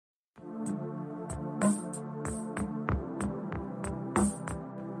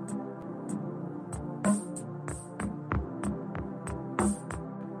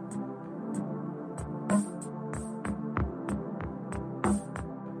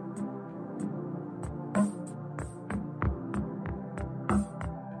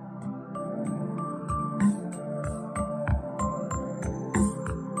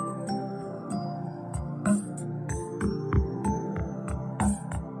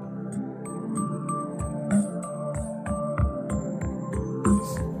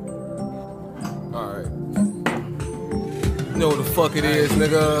know what the fuck it is,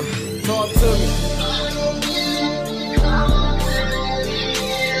 nigga. Talk to me.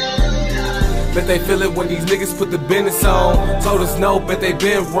 Bet they feel it when these niggas put the business on. Told us no, bet they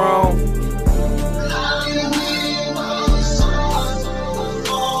been wrong.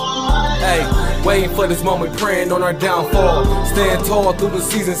 Hey, waiting for this moment, praying on our downfall. Stand tall through the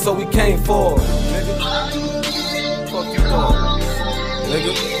season so we can't fall. Nigga, fuck you thought,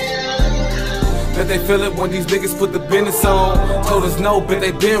 nigga. Bet they feel it when these niggas put the business on. Told us no, bet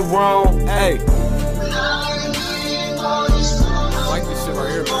they been wrong. Hey, like this shit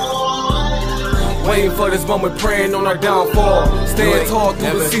right here, man. Waiting for this moment, praying on our downfall. Staying tall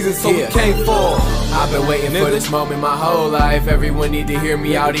through the season so we can't fall. I've been waiting for this moment my whole life. Everyone need to hear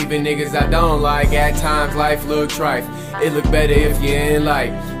me out, even niggas I don't like. At times life look trite, it look better if you're in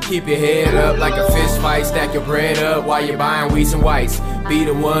light. Keep your head up like a fist fight. Stack your bread up while you're buying wheats and whites. Be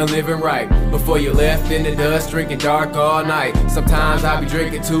the one living right before you left in the dust, drinking dark all night. Sometimes I be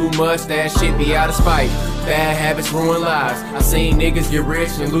drinking too much, that shit be out of spite. Bad habits ruin lives. I seen niggas get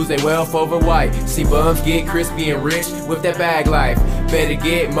rich and lose their wealth over white. See bums get crispy and rich with that bag life. Better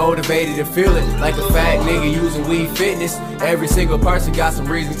get motivated and feel it like a fat nigga using weed fitness. Every single person got some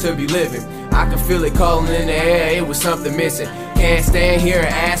reason to be living. I can feel it calling in the air, it was something missing. Can't stand here and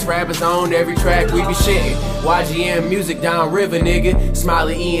ass rappers on every track we be shitting. YGM music down river, nigga.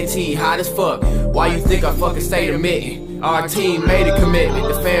 Smiley ENT, hot as fuck. Why you think I fucking stayed admitting? Our team made a commitment,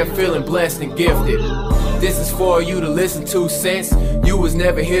 the fam feeling blessed and gifted. This is for you to listen to since you was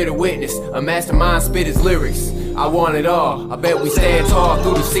never here to witness. A mastermind spit his lyrics. I want it all. I bet we stand tall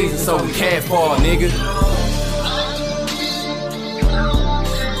through the season so we can't fall, nigga.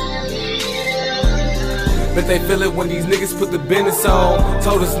 Bet they feel it when these niggas put the business on.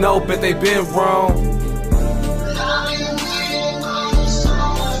 Told us no, bet they been wrong.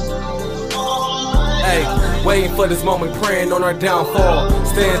 Hey, waiting for this moment, praying on our downfall.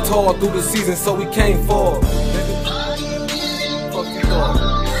 Staying tall through the season so we can't fall. Nigga, fuck you thought,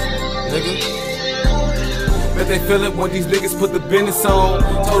 nigga. Bet they feel it when these niggas put the business on.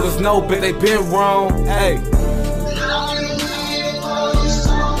 Told us no, bet they been wrong. Hey,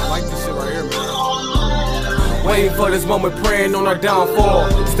 like this shit right here, man. Waiting for this moment, praying on our downfall.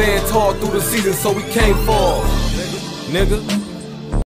 Staying tall through the season so we can't fall. Nigga.